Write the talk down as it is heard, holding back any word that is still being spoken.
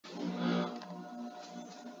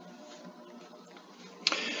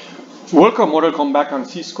Welcome back on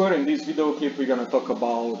C-Square. In this video clip, we're going to talk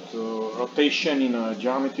about rotation in a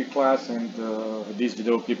geometry class, and this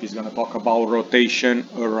video clip is going to talk about rotation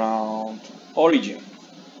around origin.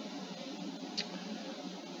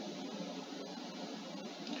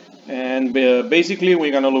 And basically,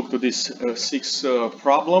 we're going to look to this six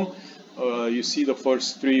problem. You see the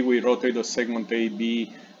first three, we rotate the segment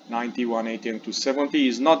AB 90, 180, and 270.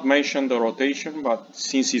 Is not mentioned the rotation, but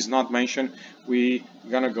since it's not mentioned, we're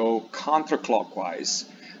gonna go counterclockwise.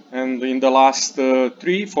 And in the last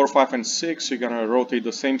 3, 4, 5, and 6, you're gonna rotate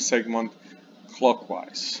the same segment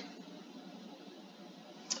clockwise.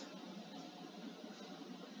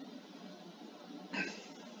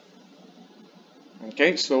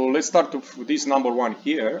 Okay, so let's start with this number one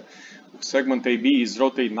here. Segment AB is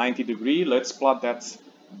rotated 90 degrees. Let's plot those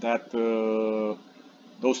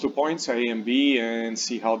 2 points, A and B, and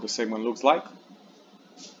see how the segment looks like.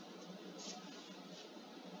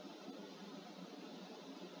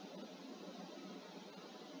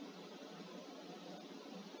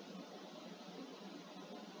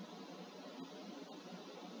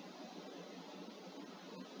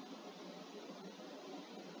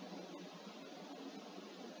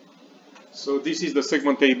 So this is the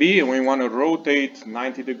segment AB, and we want to rotate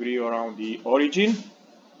 90 degrees around the origin.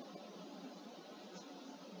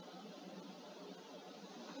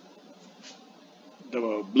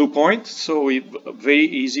 The blue point, so it's very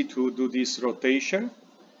easy to do this rotation.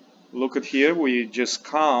 Look at here, we just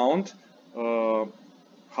count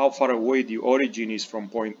how far away the origin is from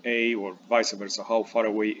point A, or vice versa, how far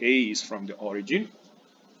away A is from the origin.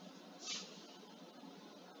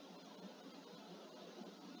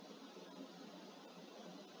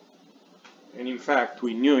 And in fact,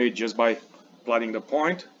 we knew it just by plotting the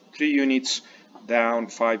point. 3 units down,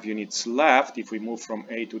 5 units left if we move from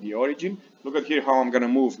A to the origin. Look at here how I'm going to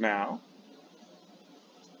move now.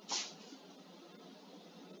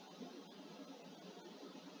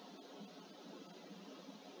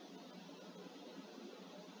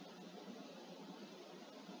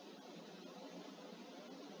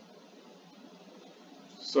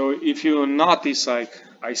 So if you notice, I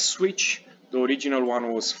switch. The original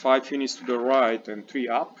one was 5 units to the right and 3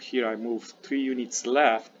 up. Here I move 3 units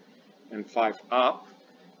left and 5 up.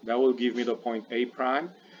 That will give me the point A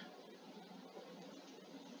prime.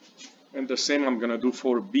 And the same I'm going to do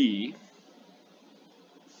for B.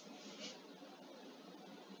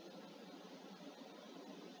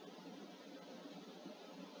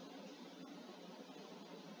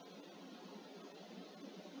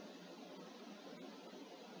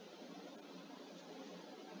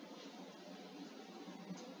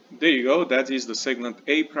 There you go, that is the segment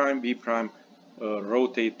A prime, B prime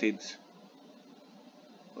rotated.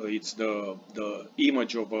 It's the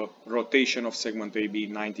image of a rotation of segment AB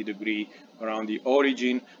 90 degrees around the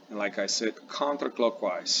origin, and like I said,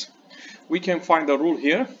 counterclockwise. We can find the rule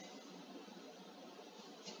here.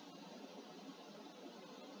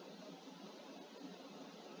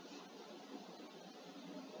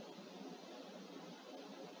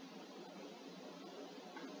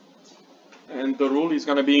 And the rule is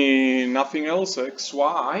going to be nothing else,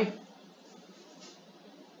 xy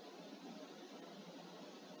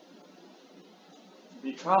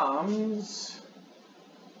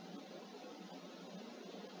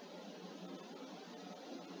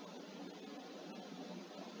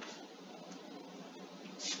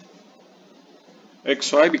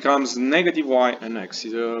becomes negative y and x.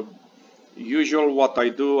 Usual what I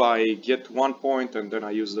do, I get 1 point and then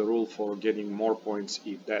I use the rule for getting more points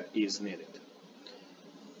if that is needed.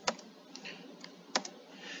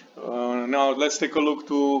 Now let's take a look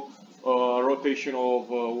to rotation of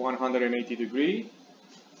 180 degrees.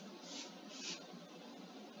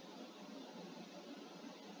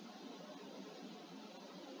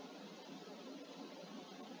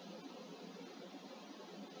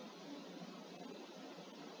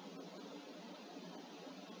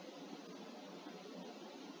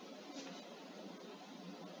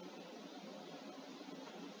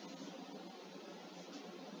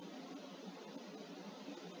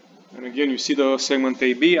 And again, you see the segment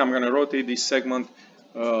AB. I'm going to rotate this segment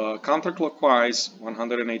counterclockwise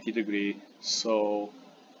 180 degrees. So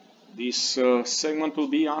this segment will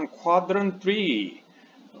be on quadrant 3.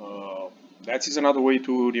 That is another way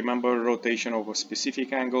to remember rotation over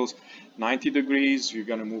specific angles. 90 degrees, you're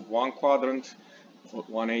going to move 1 quadrant.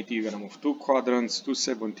 180, you're going to move 2 quadrants.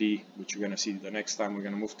 270, which you're going to see the next time, we're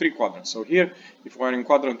going to move 3 quadrants. So here, if we're in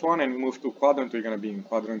quadrant 1 and we move to quadrant, we're going to be in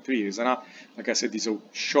quadrant 3. Is that, like I said, it's a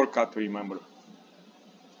shortcut to remember.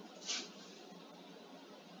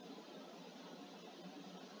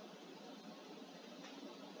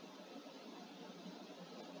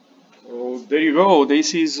 there you go.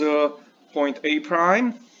 This is point A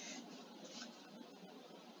prime.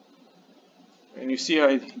 And you see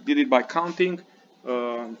I did it by counting,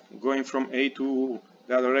 going from A to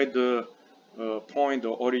that red point, the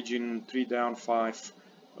origin 3 down, 5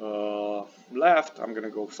 left. I'm gonna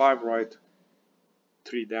go 5 right,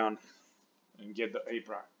 3 down, and get the A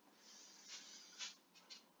prime.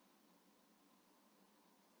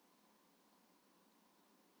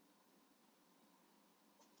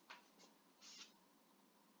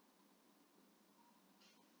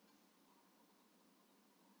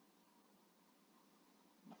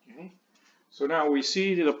 Okay. So now we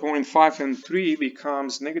see the point 5 and 3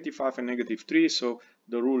 becomes -5 and -3. So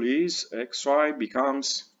the rule is xy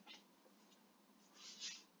becomes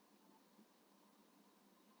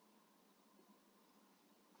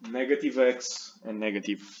 -x and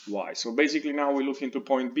 -y. So basically now we look into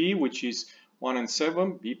point B, which is 1 and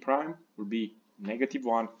 7. B prime will be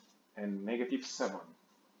 -1 and -7.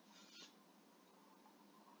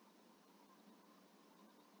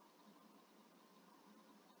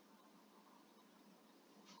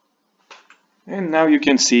 And now you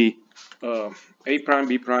can see A prime,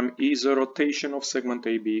 B prime is a rotation of segment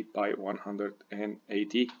AB by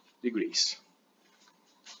 180 degrees.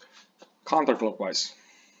 Counterclockwise.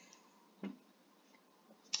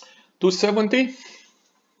 270.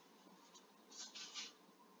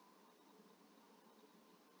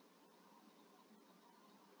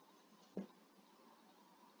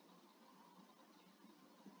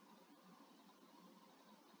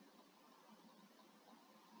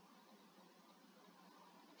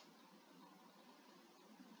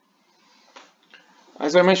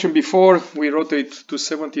 As I mentioned before, we rotate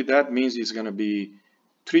 270. That means it's going to be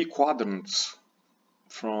 3 quadrants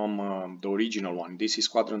from the original one. This is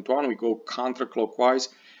quadrant 1. We go counterclockwise,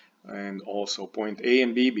 and also point A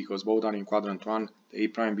and B, because both are in quadrant 1, the A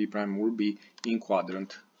prime, B prime will be in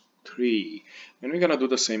quadrant 3. And we're going to do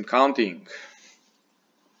the same counting.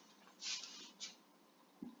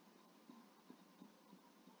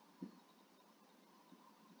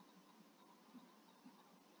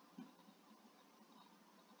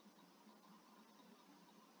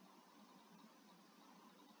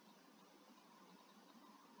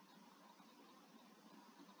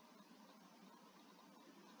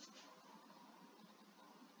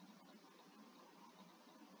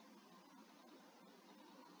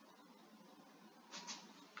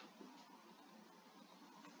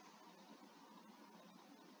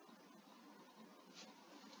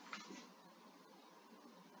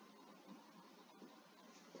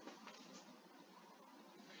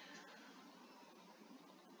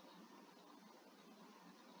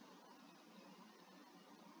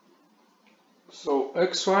 So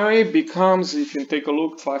xy becomes, if you take a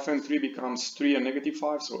look, 5 and 3 becomes 3 and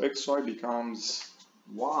 -5. So xy becomes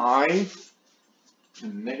y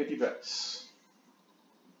and -x.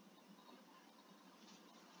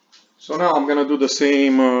 So now I'm going to do the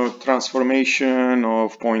same transformation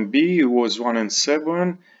of point B. It was 1 and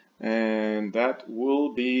 7, and that will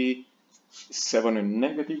be 7 and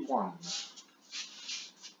 -1.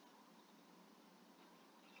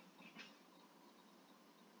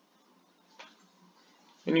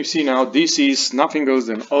 And you see now this is nothing else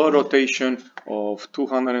than a rotation of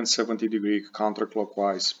 270 degree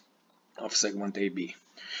counterclockwise of segment AB.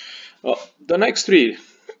 The next 3,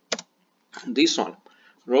 this one,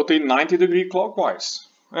 rotate 90 degree clockwise.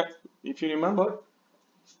 If you remember,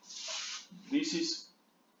 this is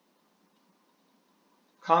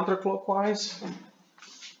counterclockwise.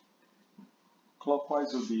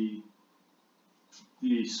 Clockwise will be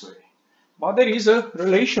this way. But there is a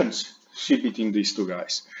relationship between these two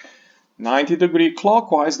guys. 90 degree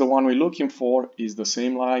clockwise, the one we're looking for, is the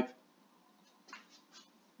same like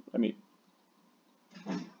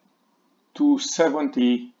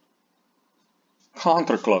 270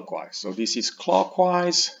 counterclockwise. So this is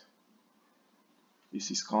clockwise,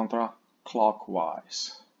 this is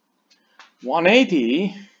counterclockwise.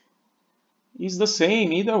 180 is the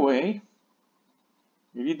same either way.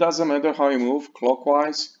 It doesn't matter how you move,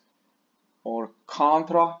 clockwise or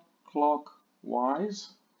counterclockwise.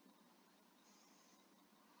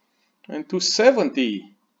 And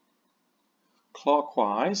 270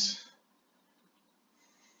 clockwise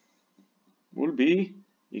will be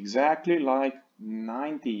exactly like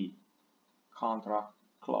 90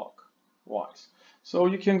 counterclockwise. So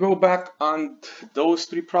you can go back on those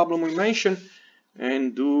 3 problems we mentioned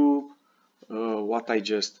and do what I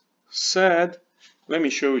just said. Let me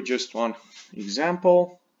show you just one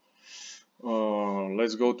example.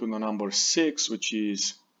 Let's go to the number 6, which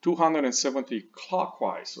is 270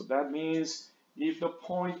 clockwise. So that means if the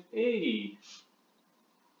point A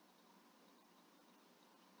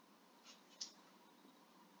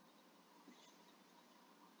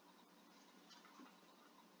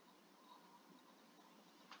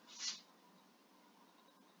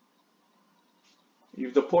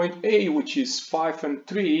if the point A, which is 5 and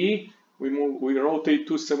 3, we rotate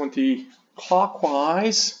 270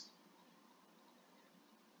 clockwise,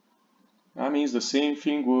 that means the same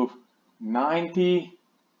thing with 90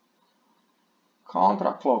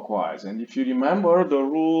 counterclockwise. And if you remember, the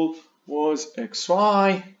rule was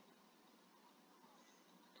xy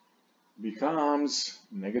becomes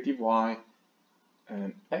negative y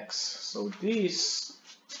and x. So this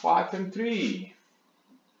 5 and 3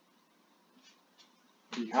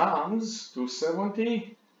 becomes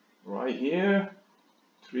 270 right here,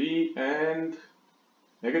 3 and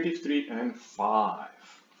negative 3 and 5.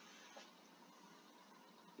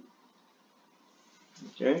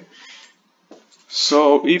 Okay.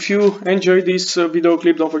 So if you enjoyed this video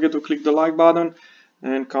clip, don't forget to click the like button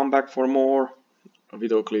and come back for more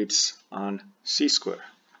video clips on C-square.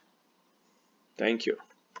 Thank you.